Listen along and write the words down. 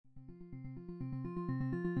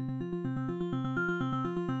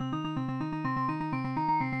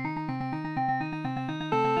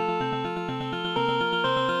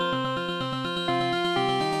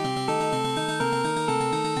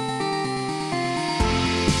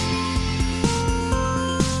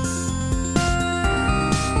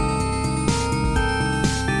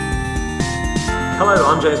Hello,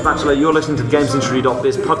 I'm James Batchelor. You're listening to the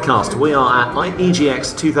GamesIndustry.biz Podcast. We are at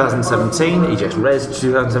EGX 2017, EGX Res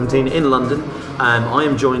 2017 in London. I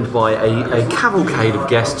am joined by a cavalcade of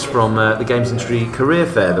guests from the Games Industry Career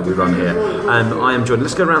Fair that we run here. I am joined.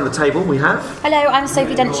 Let's go around the table. We have... Hello, I'm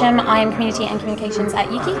Sophie Densham. I am Community and Communications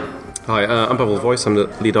at Yuki. Hi, I'm Pavel Voice. I'm the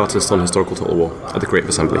lead artist on Historical Total War at the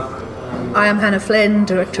Creative Assembly. I am Hannah Flynn,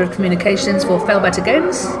 Director of Communications for Fell Better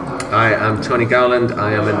Games. Hi, I'm Tony Gowland.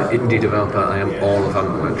 I am an indie developer. I am all of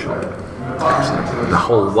Ant Workshop. The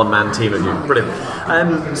whole one-man team of you.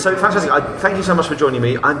 Brilliant. So fantastic. Thank you so much for joining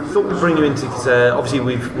me. I thought we'd bring you into, because obviously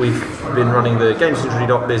we've been running the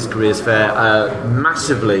GamesIndustry.biz Careers Fair,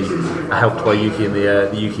 massively helped by Yuki and the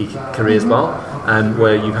Yuki Careers Bar,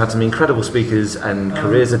 where you've had some incredible speakers and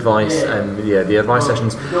careers advice and the advice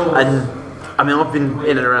sessions. And I mean, I've been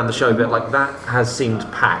in and around the show, but that has seemed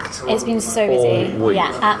packed. It's been so busy. Week.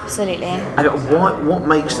 Yeah, absolutely. And what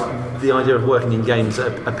makes the idea of working in games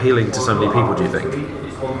appealing to so many people, do you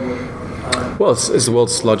think? Well, it's the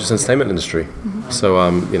world's largest entertainment industry. Mm-hmm. So,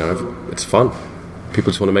 it's fun.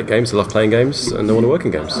 People just want to make games, they love playing games, and they want to work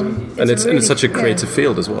in games. It's such a creative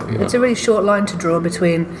field as well. It's a really short line to draw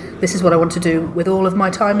between this is what I want to do with all of my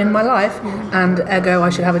time in my life, and ergo I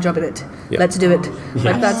should have a job in it. Yeah. Let's do it.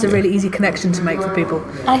 Yes. That's a really easy connection to make for people.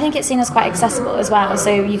 And I think it's seen as quite accessible as well. So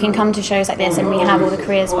you can come to shows like this, and we have all the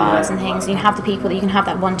careers bars and things. And you have the people that you can have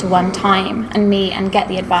that one-to-one time and meet and get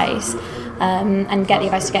the advice. And get the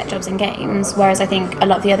advice to get jobs in games, whereas I think a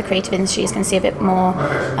lot of the other creative industries can see a bit more,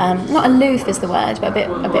 not aloof is the word, but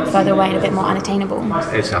a bit further away and a bit more unattainable.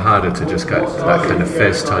 It's harder to just get that kind of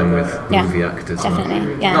face time with movie actors.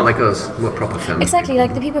 Definitely, yeah. Not like us, we're proper films. Exactly,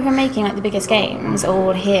 like the people who are making the biggest games are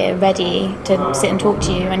all here ready to sit and talk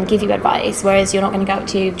to you and give you advice, whereas you're not going to go up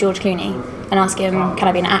to George Clooney and ask him, can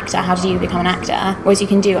I be an actor? How did you become an actor? Whereas you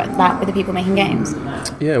can do that with the people making games.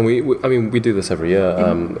 Yeah, we do this every year.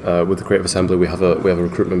 With the Creative Assembly, we have a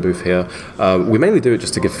recruitment booth here. We mainly do it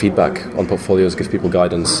just to give feedback on portfolios, give people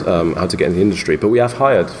guidance how to get in the industry. But we have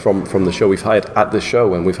hired from the show. We've hired at this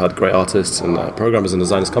show, and we've had great artists and programmers and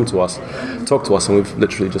designers come to us, talk to us, and we've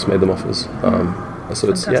literally just made them offers. So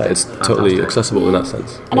it's totally accessible in that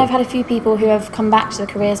sense. And I've had a few people who have come back to the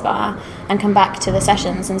careers bar and come back to the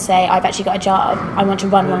sessions and say, I've actually got a job, I want to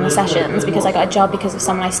run one of the sessions because I got a job because of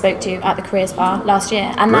someone I spoke to at the careers bar last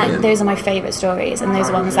year. And those are my favourite stories, and those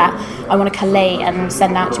are ones that I want to collate and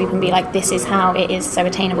send out to people and be like, this is how it is so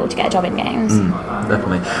attainable to get a job in games.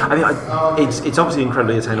 Definitely. I mean, it's obviously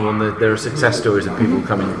incredibly attainable, and there are success stories of people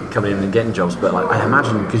coming in and getting jobs, but I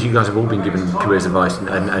imagine, because you guys have all been given careers advice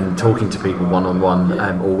and talking to people one-on-one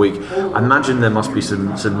all week, I imagine there must be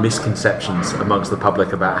some misconceptions amongst the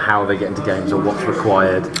public about how they get into games or what's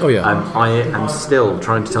required. Oh yeah. I am still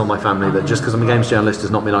trying to tell my family that just because I'm a games journalist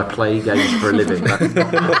does not mean I play games for a living. Well,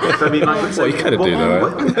 you kind of do though,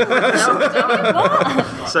 right?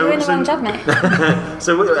 You're in the wrong job, mate.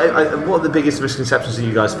 So what are the biggest misconceptions that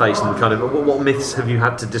you guys face, and kind of what myths have you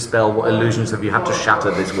had to dispel, what illusions have you had to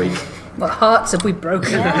shatter this week? What hearts have we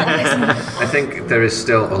broken? I think there is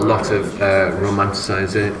still a lot of people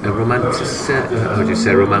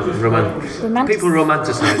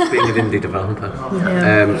romanticise being an indie developer.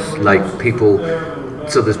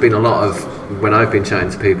 So there's been a lot of, when I've been chatting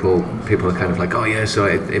to people are kind of like, oh yeah, so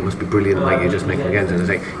it must be brilliant, like you're just making games, and I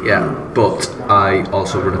think, yeah, but I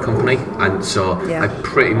also run a company, and so I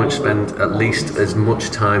pretty much spend at least as much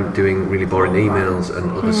time doing really boring emails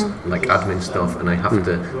and other like admin stuff, and I have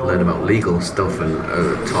to learn about legal stuff and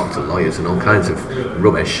talk to lawyers and all kinds of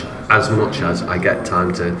rubbish, as much as I get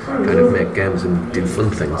time to kind of make games and do fun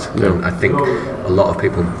things. And I think a lot of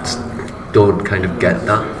people don't kind of get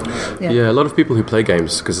that. Yeah, a lot of people who play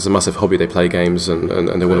games, because it's a massive hobby, they play games and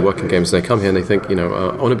they want to work in games, and they come here and they think,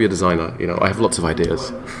 I want to be a designer, I have lots of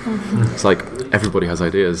ideas. It's like, everybody has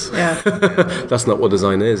ideas. Yeah. That's not what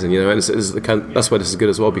design is, and that's why this is good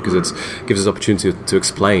as well, because it gives us opportunity to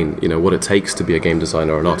explain, what it takes to be a game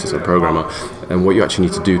designer or an artist or a programmer, and what you actually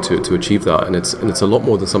need to do to achieve that, and it's a lot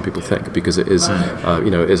more than some people think, because it is,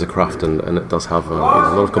 it is a craft, and it does have a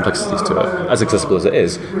lot of complexities to it. As accessible as it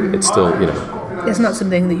is, it's still, It's not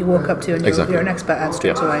something that you walk up to and you're an expert at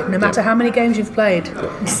straight away, no matter how many games you've played.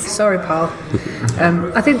 Sorry, pal.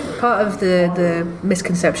 I think part of the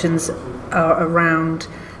misconceptions are around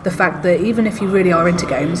the fact that even if you really are into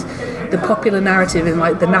games, the popular narrative in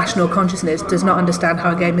the national consciousness does not understand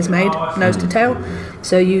how a game is made, nose to tail.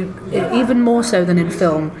 So you, even more so than in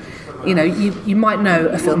film, you might know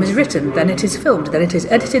a film is written, then it is filmed, then it is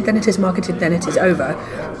edited, then it is marketed, then it is over.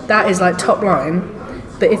 That is top line.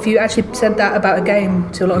 But if you actually said that about a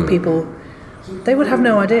game to a lot of people, They would have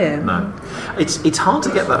no idea. No, it's hard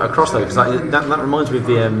to get that across though, because that reminds me of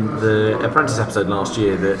the Apprentice episode last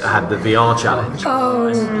year that had the VR challenge.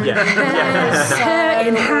 Oh, hair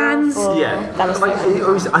in hands. Yeah, that was like it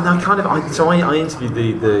was, and I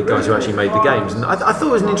interviewed the guys who actually made the games, and I thought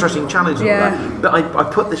it was an interesting challenge. And all that. But I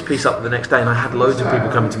put this piece up the next day, and I had loads of people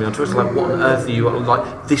coming to me on Twitter like, "What on earth are you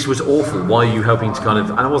like? This was awful. Why are you helping to kind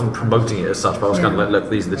of?" And I wasn't promoting it as such, but I was kind of like, "Look,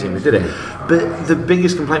 these are the team who did it." But the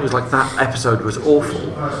biggest complaint was like that episode was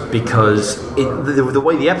awful because the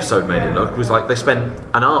way the episode made it look was like they spent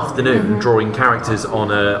an afternoon drawing characters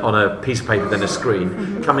on a piece of paper, then a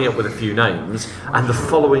screen, coming up with a few names, and the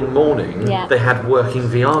following morning they had working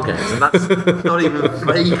VR games, and that's not even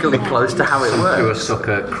vaguely close to how it works. Who a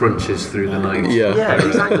sucker crunches through the night. Yeah,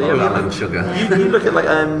 exactly. And sugar. You look at like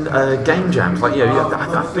game jams. Like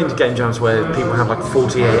I've been to game jams where people have like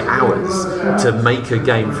 48 hours to make a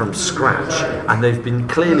game from scratch, and they've been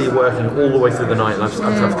clearly working all the way through the night. And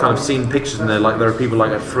I've kind of seen pictures in there. Like there are people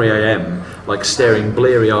like at 3 a.m. like staring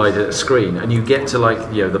bleary-eyed at a screen, and you get to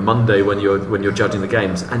like the Monday when you're judging the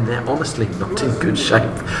games, and they're honestly not in good shape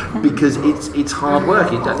because it's hard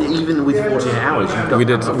work. Even with 48 hours, we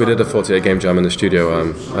did a 48 game jam in the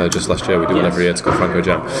studio just last year. We do one every year. It's called Franco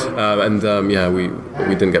Jam,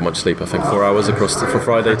 we didn't get much sleep. I think 4 hours across from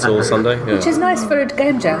Friday till Sunday. Yeah. Which is nice for a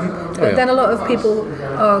game jam, but then a lot of people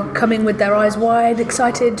are coming with their eyes wide,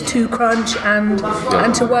 excited to crunch and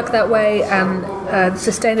to work that way, and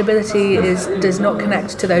sustainability does not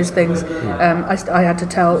connect to those things. I had to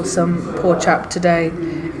tell some poor chap today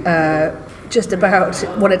just about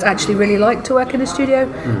what it's actually really like to work in a studio,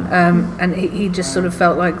 and he just sort of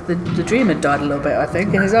felt like the dream had died a little bit, I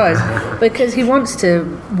think, in his eyes, because he wants to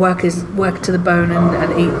work to the bone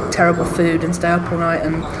and eat terrible food and stay up all night,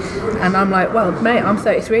 and I'm like, well, mate, I'm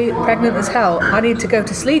 33, pregnant as hell. I need to go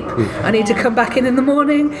to sleep. I need to come back in the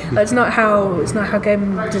morning. It's not how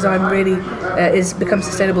game design really becomes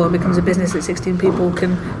sustainable and becomes a business that 16 people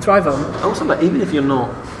can thrive on. Also, like, even if you're not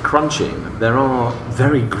crunching, there are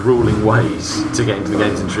very grueling ways to get into the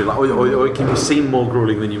games industry, or it can seem more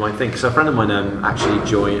grueling than you might think. So a friend of mine actually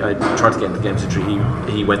tried to get into the games industry.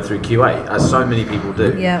 He went through QA, as so many people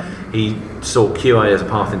do. Yeah. He saw QA as a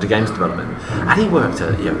path into games development, and he worked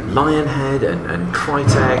at Lionhead and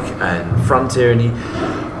Crytek and Frontier, and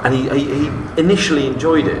he initially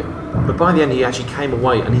enjoyed it. But by the end, he actually came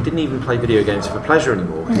away, and he didn't even play video games for pleasure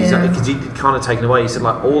anymore because he'd kind of taken away. He said,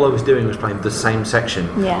 like, all I was doing was playing the same section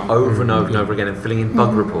over and over and over again, and filling in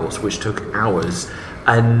bug reports, which took hours.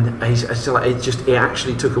 And it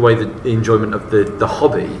actually took away the enjoyment of the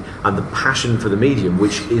hobby and the passion for the medium,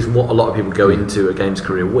 which is what a lot of people go into a games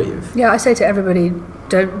career with. Yeah, I say to everybody,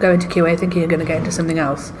 don't go into QA thinking you're going to get into something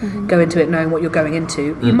else. Go into it knowing what you're going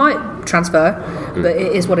into. You might transfer, but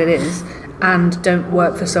it is what it is. And don't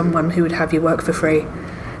work for someone who would have you work for free.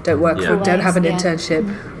 Don't have an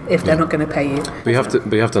internship if they're not going to pay you. But you have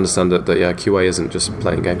to understand that QA isn't just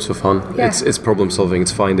playing games for fun. Yeah. It's problem solving.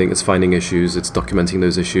 It's finding issues. It's documenting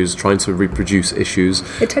those issues. Trying to reproduce issues.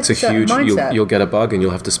 It takes it's a huge mindset. You'll get a bug and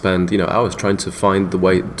you'll have to spend hours trying to find the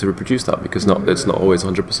way to reproduce that, because it's not always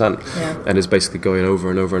 100%. And it's basically going over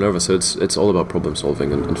and over and over. So it's all about problem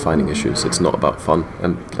solving and finding issues. It's not about fun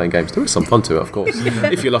and playing games. There is some fun to it, of course,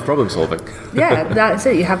 if you love problem solving. Yeah, that's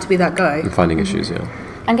it. You have to be that guy. And finding issues.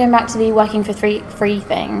 And going back to the working for free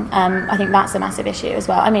thing, I think that's a massive issue as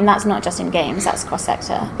well. I mean, that's not just in games, that's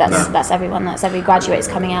cross-sector. That's everyone, that's every graduate is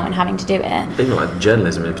coming out and having to do it. Even like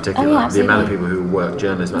journalism in particular, the amount of people who work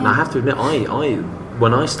journalism. And I have to admit,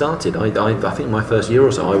 when I started, I think my first year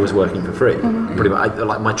or so, I was working for free. Pretty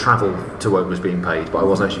much, my travel to work was being paid, but I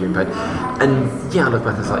wasn't actually being paid. And I look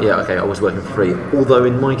back and it's like, I was working for free. Although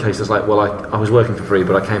in my case, it's like, well, I was working for free,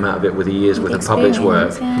 but I came out of it with a year's worth of published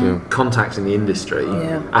work, contacts in the industry,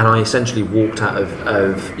 and I essentially walked out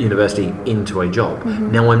of university into a job.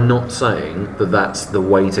 Now, I'm not saying that that's the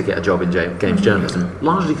way to get a job in games journalism,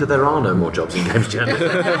 largely because there are no more jobs in games journalism.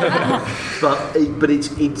 but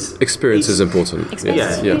it's experience is important.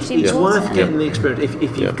 It's worth getting the experience.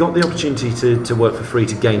 If you've got the opportunity to work for free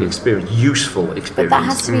to gain experience, useful experience. But that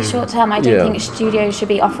has to be short term. I don't think studios should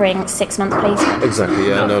be offering 6-month placements. Exactly.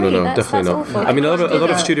 Yeah. No. Definitely not. Awful. I mean, a lot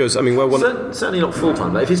of studios. I mean, certainly not full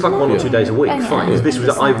time. If it's like 1 or 2 days a week, fine. If this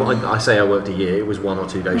was, I say I worked a year. It was 1 or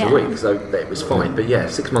 2 days a week, so it was fine. But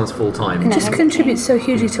 6 months full time. It just contributes so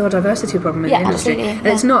hugely to our diversity problem in the industry. Absolutely. And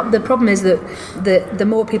it's not. The problem is that the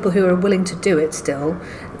more people who are willing to do it still,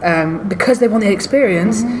 because they want the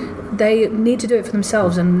experience, they need to do it for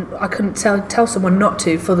themselves, and I couldn't tell someone not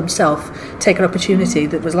to for themselves take an opportunity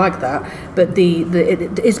that was like that. But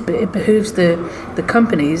it behooves the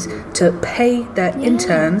companies to pay their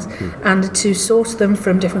interns and to source them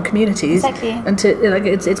from different communities, and to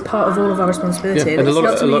it's part of all of our responsibility. And it's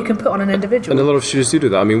not something you can put on an individual. And a lot of studios do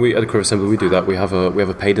that. I mean, we at Career Assembly we do that. We have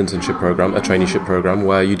a paid internship program, a traineeship program,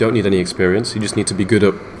 where you don't need any experience. You just need to be good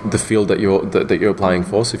at the field that you're applying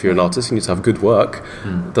for. So if you're an artist, you need to have good work.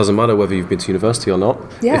 Doesn't matter whether you've been to university or not.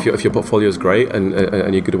 If your portfolio is great and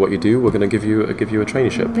you're good at what you do, we're going to give you a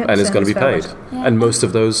traineeship, and it's going to be paid. And most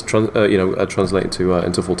of those translate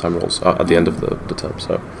into full-time roles at the end of the term.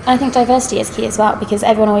 So I think diversity is key as well, because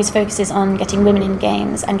everyone always focuses on getting women in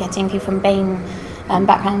games and getting people from BAME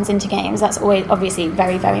backgrounds into games. That's always obviously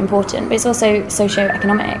very, very important, but it's also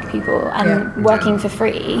socio-economic people and working for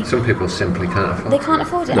free. Some people simply can't afford it. They can't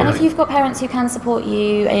afford it. And if you've got parents who can support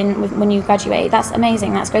you when you graduate, that's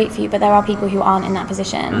amazing, that's great for you, but there are people who aren't in that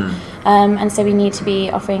position. And so we need to be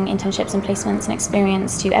offering internships and placements and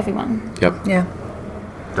experience to everyone.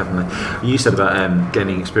 Definitely. You said about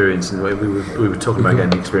gaining experience, and we were talking about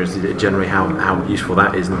gaining experience, generally how useful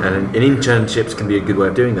that is, and internships can be a good way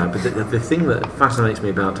of doing that. But the thing that fascinates me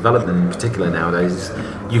about development in particular nowadays is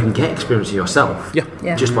you can get experience yourself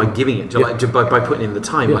just by giving it, by putting in the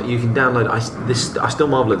time. Like you can download, I still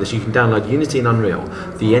marvel at this, you can download Unity and Unreal,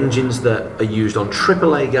 the engines that are used on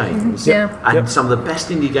AAA games, and some of the best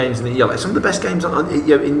indie games, like some of the best games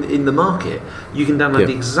in the market. You can download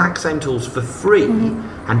the exact same tools for free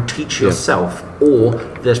and teach yourself, or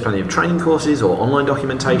there's plenty of training courses or online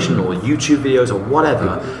documentation or YouTube videos or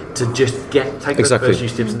whatever to just take those first few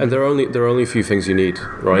steps. And there are only a few things you need,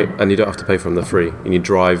 right? And you don't have to pay for them; they're free. You need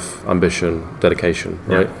drive, ambition, dedication,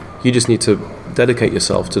 right? You just need to dedicate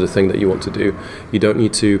yourself to the thing that you want to do. You don't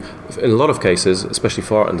need to, in a lot of cases, especially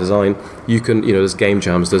for art and design, you can, there's game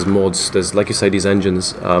jams, there's mods, there's, like you say, these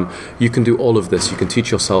engines. You can do all of this. You can teach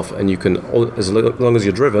yourself, and you can, as long as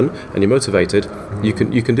you're driven and you're motivated, you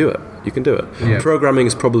can do it. You can do it. Yeah. Programming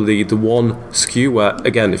is probably the one skew where,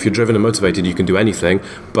 again, if you're driven and motivated, you can do anything.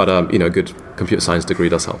 But a good computer science degree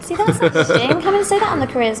does help. See, that's interesting. Come and say that on the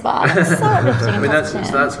careers bar. That's so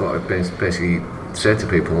uplifting. That's what I've basically said to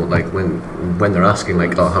people, like when they're asking,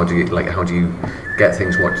 like, oh, how do you get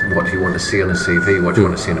things? What do you want to see on a CV? What do you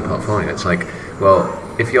want to see in a portfolio? It's like, well,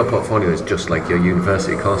 if your portfolio is just like your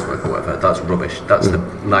university coursework or whatever, that's rubbish. That's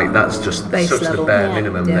that's just such the bare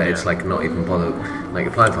minimum that it's like not even bothered like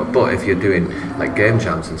applying for. But if you're doing like game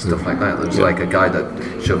jams and stuff like that, there's like a guy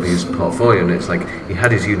that showed me his portfolio, and it's like he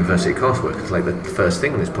had his university coursework. It's like the first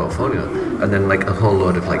thing on his portfolio, and then like a whole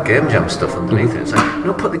load of like game jam stuff underneath it. It's like,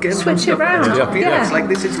 no, put the game jam stuff around. It's like,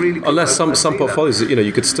 this is really cool. Unless some portfolios,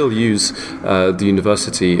 you could still use the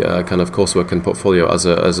university kind of coursework and portfolio as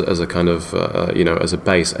a kind of as a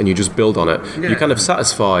base, and you just build on it. You kind of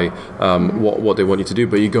satisfy what they want you to do,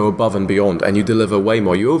 but you go above and beyond, and you deliver way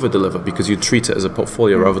more. You over deliver because you treat it as a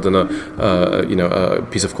portfolio rather than a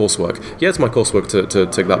piece of coursework. Yeah, it's my coursework to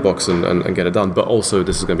tick that box and get it done, but also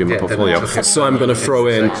this is going to be my portfolio. So I'm going to throw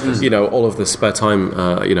in all of the spare time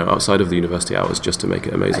outside of the university hours just to make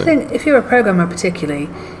it amazing. I think if you're a programmer particularly,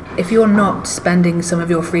 if you're not spending some of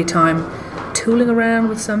your free time tooling around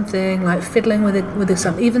with something, like fiddling with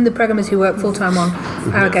it, even the programmers who work full-time on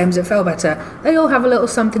our games at Fell Better, they all have a little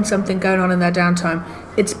something going on in their downtime.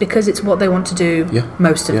 It's because it's what they want to do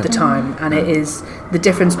most of the time, and it is the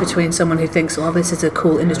difference between someone who thinks, well, this is a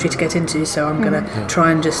cool industry to get into, so I'm going to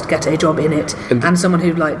try and just get a job in it, and someone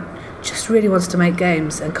who just really wants to make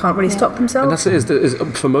games and can't really stop themselves. And that's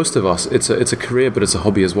it. For most of us, it's a career, but it's a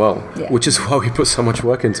hobby as well, which is why we put so much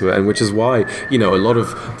work into it, and which is why a lot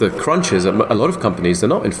of the crunches, a lot of companies, they're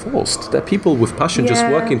not enforced. They're people with passion just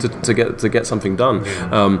working to get something done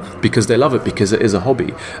because they love it, because it is a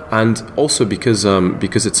hobby, and also because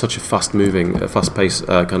it's such a fast-moving, fast-paced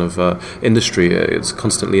kind of industry. It's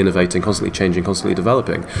constantly innovating, constantly changing, constantly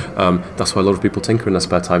developing. That's why a lot of people tinker in their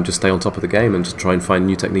spare time, just stay on top of the game and just try and find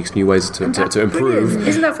new techniques, new ways to improve. Brilliant.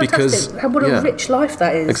 Isn't that fantastic? Because, what a rich life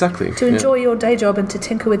that is. Exactly. To enjoy your day job and to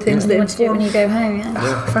tinker with things that inform when you go home.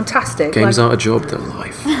 Fantastic. Games aren't a job, they're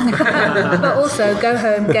life. But also go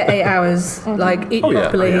home, get 8 hours, eat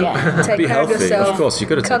properly, take be care healthy. of yourself. Of course, you've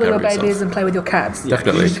got to take cuddle care your of yourself. babies and play with your cats.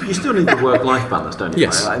 Definitely. You still need the work-life balance, don't you?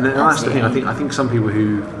 Yes. And that's the thing. I think some people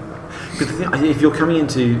who, if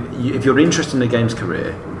you're interested in a games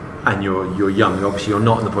career, and you're young, obviously you're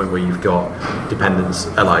not at the point where you've got dependents,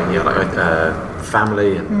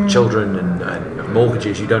 family and children and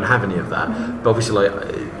mortgages. You don't have any of that. But obviously,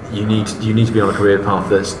 you need to be on a career path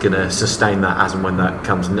that's going to sustain that as and when that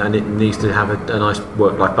comes, and it needs to have a nice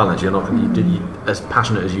work-life balance. You're not going to, as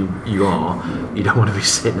passionate as you are, you don't want to be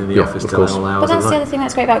sitting in the office till all hours. But that's the other thing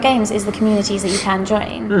that's great about games is the communities that you can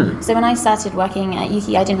join. So when I started working at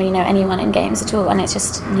Yuki, I didn't really know anyone in games at all, and it's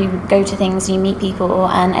just you go to things, you meet people,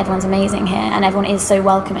 and everyone's amazing here, and everyone is so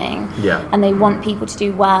welcoming. Yeah. And they want people to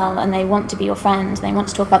do well, and they want to be your friend. They want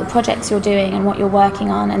to talk about the projects you're doing and what you're working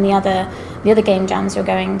on, and the other game jams you're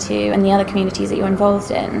going to, and the other communities that you're involved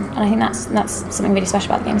in. And I think that's something really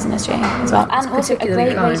special about the games industry as well. And also a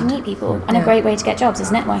great way to meet people, and a great way to get jobs is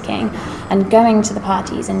networking and going to the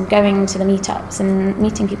parties and going to the meetups and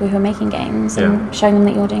meeting people who are making games and showing them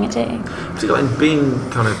that you're doing it too. Particularly in being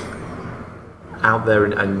kind of out there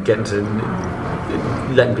and getting to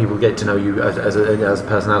letting people get to know you as a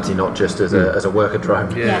personality, not just as a worker drone.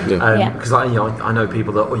 Because I know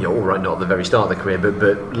people that all right, not at the very start of their career,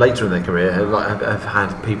 but later in their career have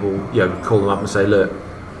had people call them up and say, look,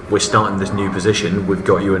 we're starting this new position, we've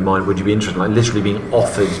got you in mind, would you be interested? Like literally being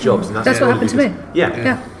offered jobs. And that's what happened to me.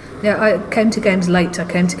 Yeah, I came to games late.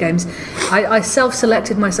 I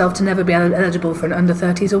self-selected myself to never be eligible for an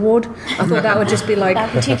under-30s award. I thought that would just be like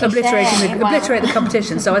obliterate the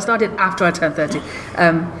competition. So I started after I turned 30.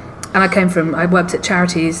 And I worked at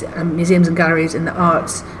charities and museums and galleries in the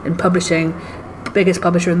arts and publishing, biggest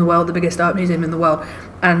publisher in the world, the biggest art museum in the world,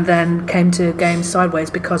 and then came to games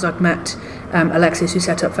sideways because I'd met Alexis, who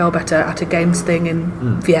set up Fellbetter at a games thing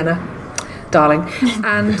in Vienna. Darling,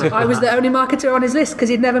 and I was the only marketer on his list because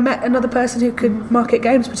he'd never met another person who could market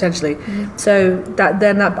games potentially. So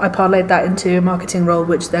I parlayed that into a marketing role,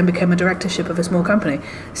 which then became a directorship of a small company.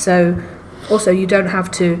 So also you don't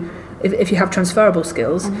have to, if you have transferable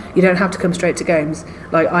skills, you don't have to come straight to games.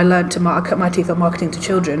 Like I learned I cut my teeth on marketing to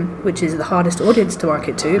children, which is the hardest audience to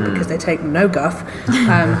market to because they take no guff.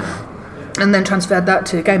 And then transferred that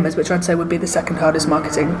to gamers, which I'd say would be the second hardest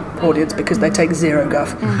marketing audience because they take zero guff.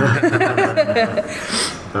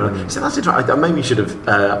 So that's interesting. Maybe you should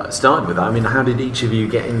have started with that. I mean, how did each of you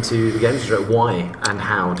get into the games industry? Why and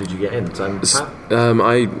how did you get in?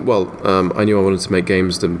 I knew I wanted to make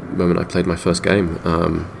games the moment I played my first game.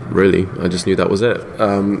 Really, I just knew that was it.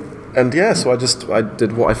 So I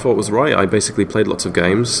did what I thought was right. I basically played lots of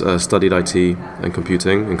games, studied IT and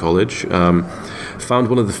computing in college, found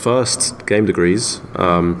one of the first game degrees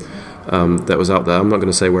that was out there. I'm not going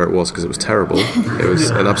to say where it was because it was terrible. It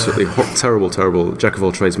was an absolutely terrible jack of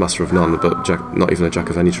all trades, master of none, but not even a jack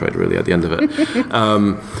of any trade really at the end of it.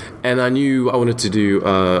 And I knew I wanted to do,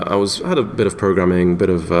 I had a bit of programming, bit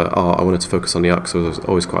of art. I wanted to focus on the art because I was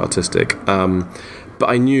always quite artistic. But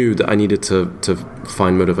I knew that I needed to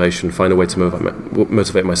find motivation, find a way to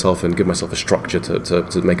motivate myself and give myself a structure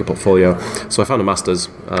to make a portfolio. So I found a master's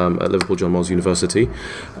at Liverpool John Moores University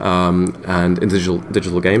and in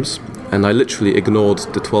digital games. And I literally ignored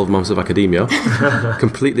the 12 months of academia,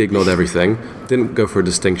 completely ignored everything, didn't go for a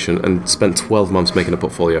distinction and spent 12 months making a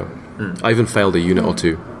portfolio. I even failed a unit or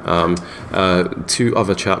two. Two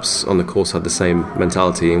other chaps on the course had the same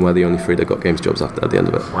mentality, and we're the only three that got games jobs at the end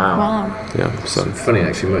of it. Wow. Yeah. So funny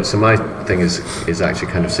actually. So my thing is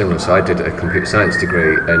actually kind of similar. So I did a computer science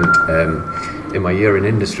degree, and in my year in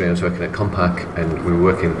industry, I was working at Compaq, and we were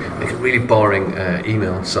working like really boring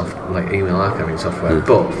email archiving software,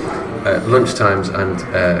 but. At lunchtimes and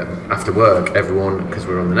after work, everyone, because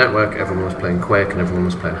we were on the network, everyone was playing Quake and everyone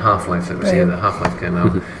was playing Half-Life. It was the year that Half-Life came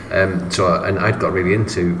out. And I'd got really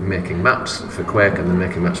into making maps for Quake and then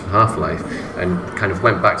making maps for Half-Life, and kind of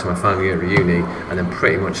went back to my final year of uni and then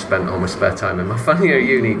pretty much spent all my spare time in my final year of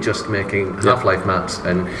uni just making Half-Life maps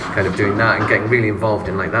and kind of doing that and getting really involved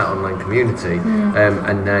in like that online community.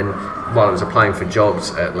 And then while I was applying for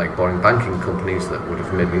jobs at like boring banking companies that would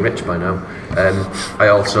have made me rich by now, I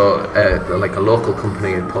also like a local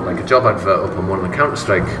company had put like a job advert up on one of the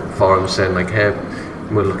Counter-Strike forums saying like, hey,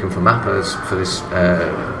 we're looking for mappers for this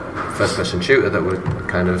first-person shooter that we're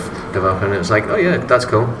kind of developing. And it was like, oh yeah, that's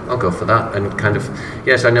cool, I'll go for that. And kind of,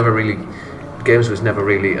 so I never really, games was never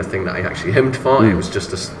really a thing that I actually aimed for. It was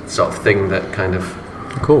just a sort of thing that kind of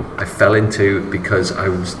I fell into because I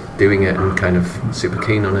was doing it and kind of super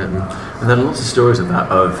keen on it. And there are lots of stories of that,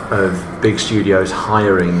 of big studios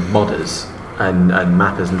hiring modders and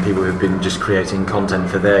mappers and people who've been just creating content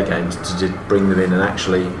for their games to just bring them in and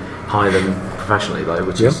actually hire them professionally,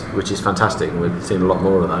 which is fantastic, and we've seen a lot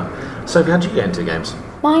more of that. Sophie, how did you get into games?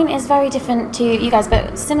 Mine is very different to you guys,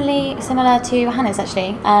 but similar to Hannah's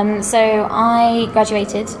actually. So I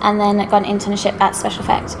graduated and then got an internship at Special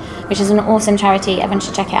Effect, which is an awesome charity. Everyone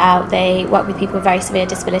should check it out. They work with people with very severe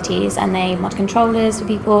disabilities and they mod controllers for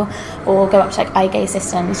people or go up to like eye gaze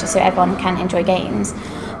systems just so everyone can enjoy games.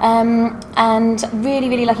 And really,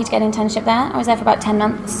 really lucky to get an internship there. I was there for about 10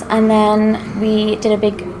 months, and then we did a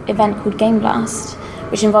big event called Game Blast,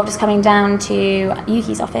 which involved us coming down to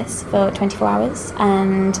Yuki's office for 24 hours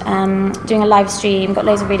and doing a live stream, got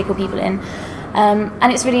loads of really cool people in.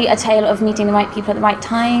 And it's really a tale of meeting the right people at the right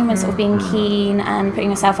time and sort of being keen and putting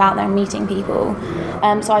yourself out there and meeting people.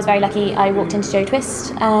 So I was very lucky. I walked into Joe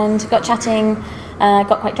Twist and got chatting,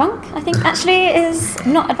 got quite drunk, I think actually is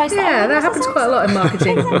not advice that happens quite a lot in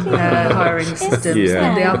marketing hiring systems.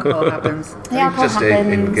 The alcohol happens. The alcohol just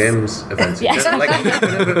happens. in games events. Yes. Like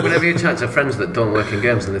whenever you chat to friends that don't work in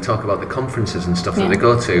games and they talk about the conferences and stuff that they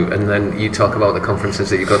go to, and then you talk about the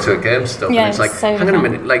conferences that you go to at Games stuff, and it's like, so hang on a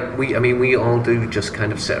minute, like we all do just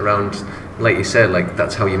kind of sit around, like you said, like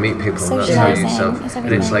that's how you meet people, and that's how you yourself.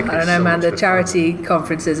 And it's like, I don't know, man. The charity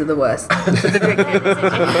conferences are the worst.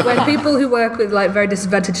 When people who work with like very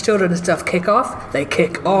disadvantaged children and stuff kick off, they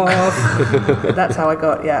kick off. That's how I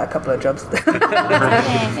got a couple of jobs.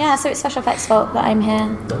 Yeah, so it's Special Effects' fault that I'm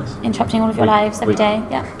here, interrupting all of your lives every day.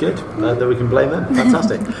 Yeah. Good. That we can blame them.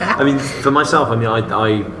 Fantastic. I mean, for myself,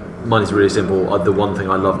 mine is really simple. The one thing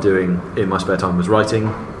I love doing in my spare time was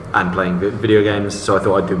writing and playing video games, so I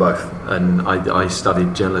thought I'd do both. And I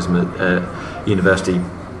studied journalism at university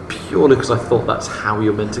purely because I thought that's how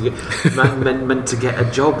you're meant to get meant to get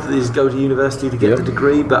a job, is go to university to get the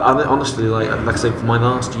degree. But honestly, like I said, for my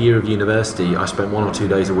last year of university, I spent 1 or 2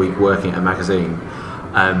 days a week working at a magazine.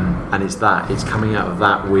 And it's coming out of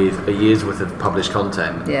that with a year's worth of published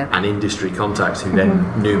content and industry contacts who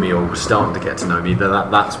then knew me or were starting to get to know me.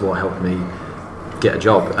 That's what helped me get a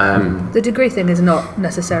job. The degree thing is not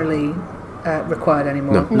necessarily required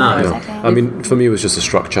anymore. No. Exactly. I mean, for me, it was just a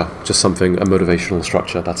structure, just a motivational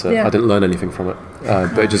structure. That's it. Yeah. I didn't learn anything from it,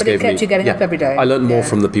 but it just But it gave me. kept you getting up every day. I learned more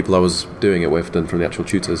from the people I was doing it with than from the actual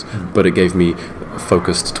tutors. But it gave me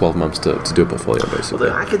focused 12 months to do a portfolio, basically.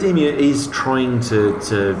 Although academia is trying to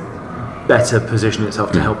better position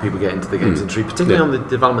itself to help people get into the games industry, particularly on the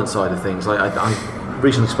development side of things. Like I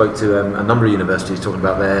recently spoke to a number of universities talking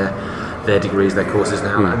about their degrees, their courses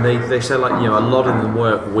now, and they say like, a lot of them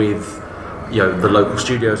work with the local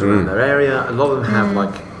studios around their area. A lot of them have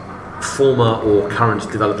like former or current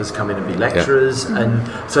developers come in and be lecturers, and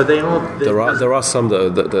so they are. There are some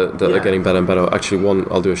that are getting better and better. Actually,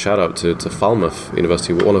 I'll do a shout out to Falmouth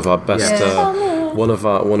University. One of our best, one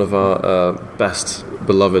of our best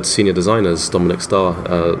beloved senior designers, Dominic Starr,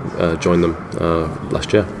 joined them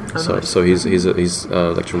last year. So he's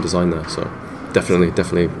lecturing design there. So.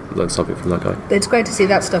 Definitely learned something from that guy. It's great to see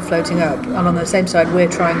that stuff floating up, and on the same side we're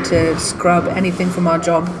trying to scrub anything from our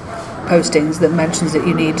job postings that mentions that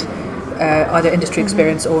you need either industry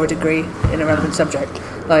experience or a degree in a relevant subject.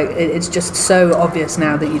 Like it's just so obvious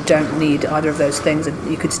now that you don't need either of those things and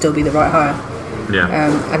you could still be the right hire.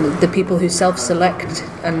 And the people who self-select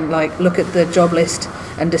and like look at the job list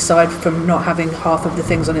and decide from not having half of the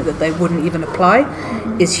things on it that they wouldn't even apply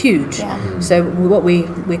is huge. So what we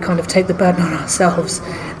kind of take the burden on ourselves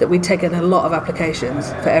that we take in a lot of applications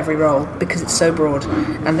for every role because it's so broad,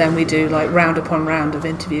 and then we do like round upon round of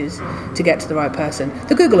interviews to get to the right person.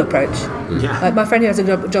 The Google approach. Like my friend who has a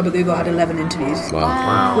job at Google had 11 interviews.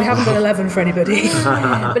 Wow. We haven't got 11 for anybody.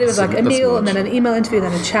 But it was like a meal and then an email interview,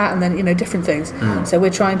 then a chat, and then different things. So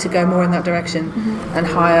we're trying to go more in that direction and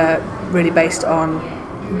hire really based on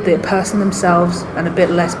the person themselves and a bit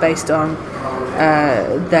less based on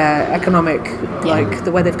their economic, like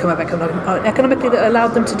the way they've come up economically that allowed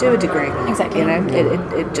them to do a degree. Exactly.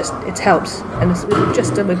 It helps, and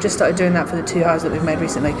we've just started doing that for the 2 hires that we've made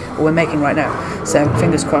recently, or we're making right now. So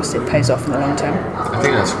fingers crossed, it pays off in the long term. I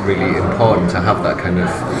think that's really important to have that kind of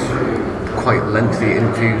quite lengthy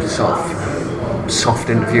interview, soft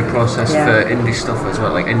interview process for indie stuff as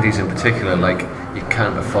well. Like indies in particular, like you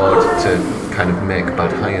can't afford to kind of make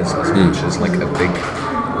bad hires as much as like a big.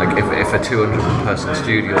 Like if a 200-person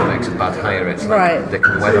studio makes a bad hire, it's like they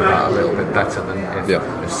can weather that a little bit better than if a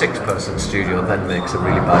 6-person studio then makes a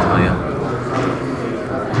really bad hire.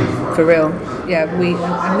 For real,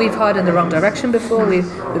 we've hired in the wrong direction before. We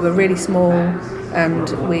were really small, and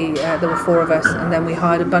there were 4 of us, and then we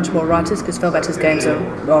hired a bunch more writers because Phil Better's games are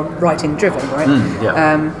writing driven,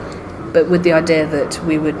 right? But with the idea that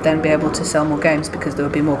we would then be able to sell more games because there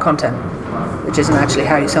would be more content, which isn't actually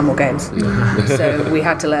how you sell more games. So we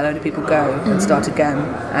had to let a load of people go and start again,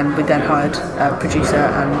 and we then hired a producer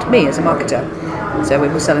and me as a marketer. So we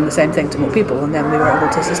were selling the same thing to more people, and then we were able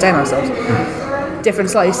to sustain ourselves. different,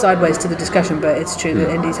 slightly sideways to the discussion, but it's true that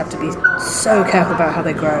indies have to be so careful about how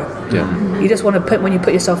they grow. You just want to when you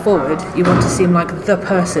put yourself forward, you want to seem like the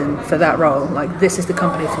person for that role. Like, this is the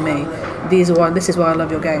company for me. This is why I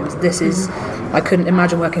love your games. I couldn't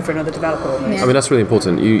imagine working for another developer. I mean, that's really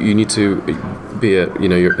important. You need to be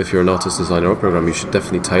if you're an artist, designer, or programmer, you should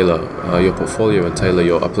definitely tailor your portfolio and tailor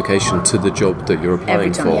your application to the job that you're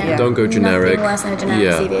applying for. Don't go generic. Nothing worse than a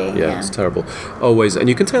generic CV. Yeah, it's terrible. Always, and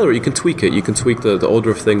you can tailor it. You can tweak it. You can tweak the order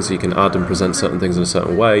of things. You can add and present certain things in a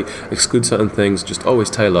certain way. Exclude certain things. Just always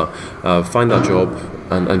tailor. Find that job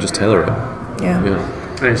and just tailor it. Yeah.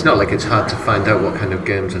 And it's not like it's hard to find out what kind of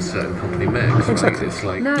games a certain company makes. Exactly. It's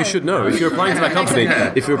like you should know. If you're applying to that company,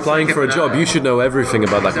 if you're applying for a job, you should know everything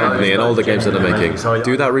about that company and all the games that they're making.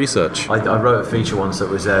 Do that research. I wrote a feature once that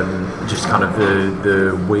was just kind of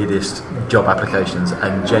the weirdest job applications,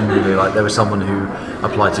 and genuinely, like, there was someone who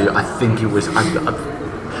applied to, I think it was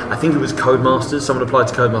Codemasters. Someone applied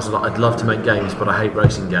to Codemasters like, I'd love to make games, but I hate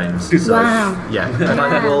racing games. So, wow. Yeah. And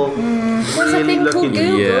like, well, really looking.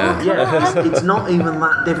 Yeah. It's not even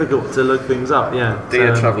that difficult to look things up. Yeah.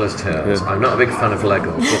 Dear Traveller's Tales, I'm not a big fan of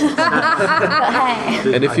Lego.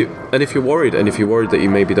 And if you're worried that you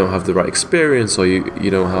maybe don't have the right experience, or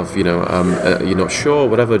you don't have you're not sure,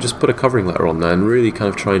 whatever, just put a covering letter on there and really kind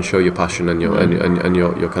of try and show your passion and your and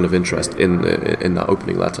your kind of interest in that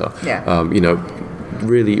opening letter.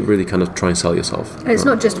 Really kind of try and sell yourself. And it's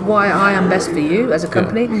not just why I am best for you as a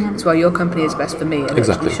company, it's why your company is best for me. And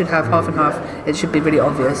exactly. You should have half and half. It should be really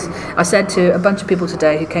obvious. I said to a bunch of people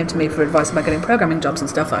today who came to me for advice about getting programming jobs and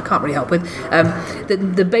stuff that I can't really help with,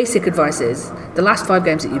 the basic advice is, the last 5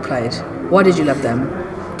 games that you played, why did you love them?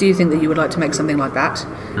 Do you think that you would like to make something like that?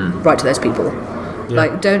 Write to those people.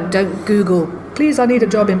 Like, don't Google, please, I need a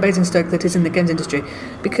job in Basingstoke that is in the games industry,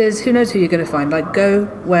 because who knows who you're going to find. Like, go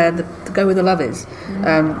where the love is.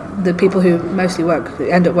 The people who mostly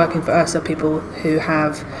end up working for us are people who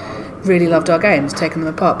have really loved our games, taken them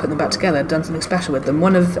apart, put them back together, done something special with them.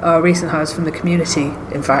 One of our recent hires from the community,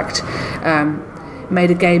 in fact, made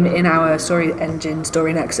a game in our story engine,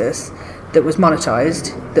 Story Nexus, that was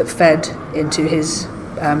monetized, that fed into his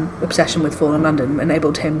obsession with Fallen London,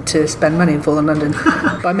 enabled him to spend money in Fallen London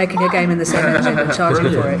by making a game in the same engine and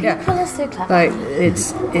charging for it. People are so clever. Like,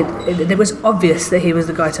 it was obvious that he was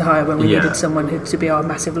the guy to hire when we needed someone to be our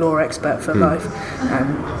massive lore expert for life.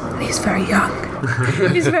 He's very young.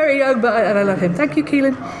 He's very young, but I love him. Thank you,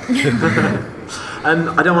 Keelan.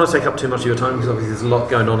 I don't want to take up too much of your time, because obviously there's a lot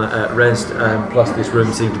going on at Res, plus this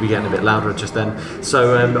room seemed to be getting a bit louder just then.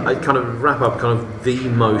 So I kind of wrap up the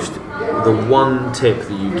one tip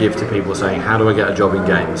that you give to people saying, how do I get a job in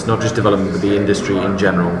games? Not just development, but the industry in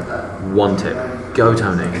general. One tip. Go,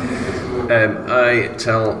 Tony. I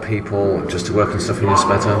tell people just to work on stuff in your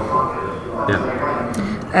spare time.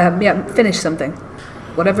 Finish something.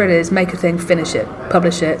 Whatever it is, make a thing, finish it,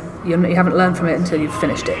 publish it. You haven't learned from it until you've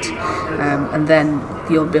finished it, and then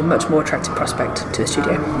you'll be a much more attractive prospect to a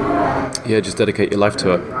studio. Yeah, just dedicate your life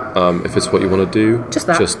to it. If it's what you want to do, just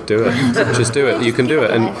do it. Just do it. You can do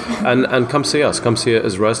it, and come see us. Come see it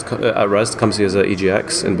as Res at Res. Come see us at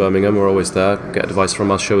EGX in Birmingham. We're always there. Get advice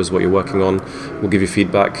from us. Show us what you're working on. We'll give you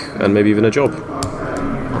feedback and maybe even a job.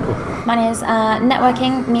 Mine is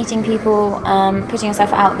networking, meeting people, putting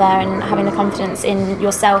yourself out there and having the confidence in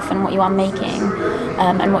yourself and what you are making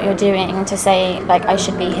and what you're doing to say, like, I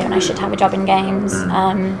should be here and I should have a job in games.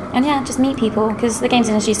 Just meet people, because the games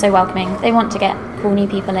industry is so welcoming. They want to get cool new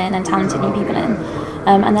people in and talented new people in,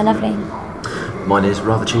 and they're lovely. Mine is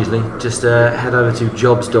rather cheesily. Just head over to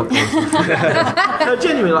jobs.com. No,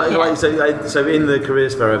 genuinely, so in the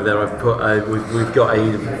careers fair over there, I've put we've got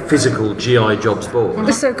a physical GI jobs board.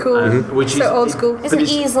 It's so cool. Which so is old school. It's an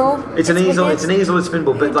easel. It's an easel. It's a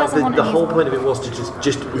spinball. But like the whole point of it was to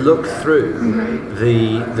just look through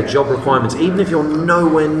the job requirements, even if you're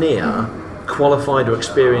nowhere near qualified or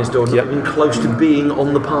experienced or not even close to being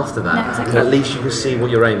on the path to that. No, exactly. At least you can see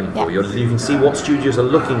what you're aiming for. You can see what studios are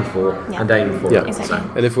looking for and aiming for. Yeah, exactly.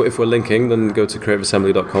 And if we're linking, then go to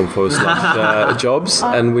creativeassembly.com/jobs,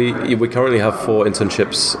 and we currently have 4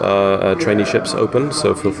 internships, traineeships open.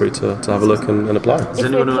 So feel free to have a look and apply.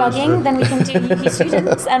 If we're plugging, then we can do UP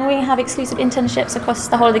students, and we have exclusive internships across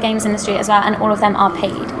the whole of the games industry as well, and all of them are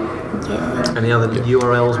paid. Yeah. Any other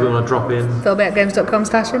URLs we want to drop in?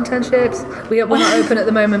 philbetgames.com/internships. We're not open at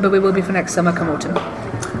the moment, but we will be for next summer, come autumn.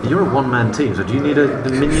 You're a one-man team, so do you need a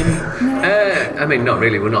minion? I mean, not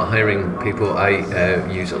really. We're not hiring people. I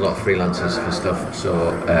use a lot of freelancers for stuff,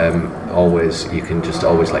 so you can just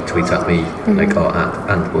always tweet at me, or at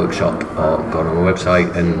Ant Workshop, or go on our website,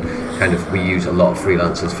 and we use a lot of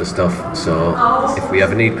freelancers for stuff. So if we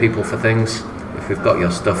ever need people for things, if we've got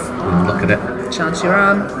your stuff, we'll look at it. chance your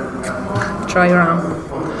arm, try your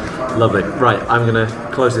arm. Lovely. Right, I'm going to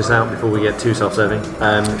close this out before we get too self-serving.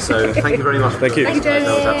 So thank you very much. Thank you. Thank you, James.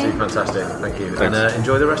 That was absolutely fantastic. Thank you. Thanks. And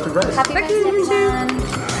enjoy the rest of Res. Happy birthday,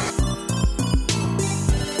 everyone.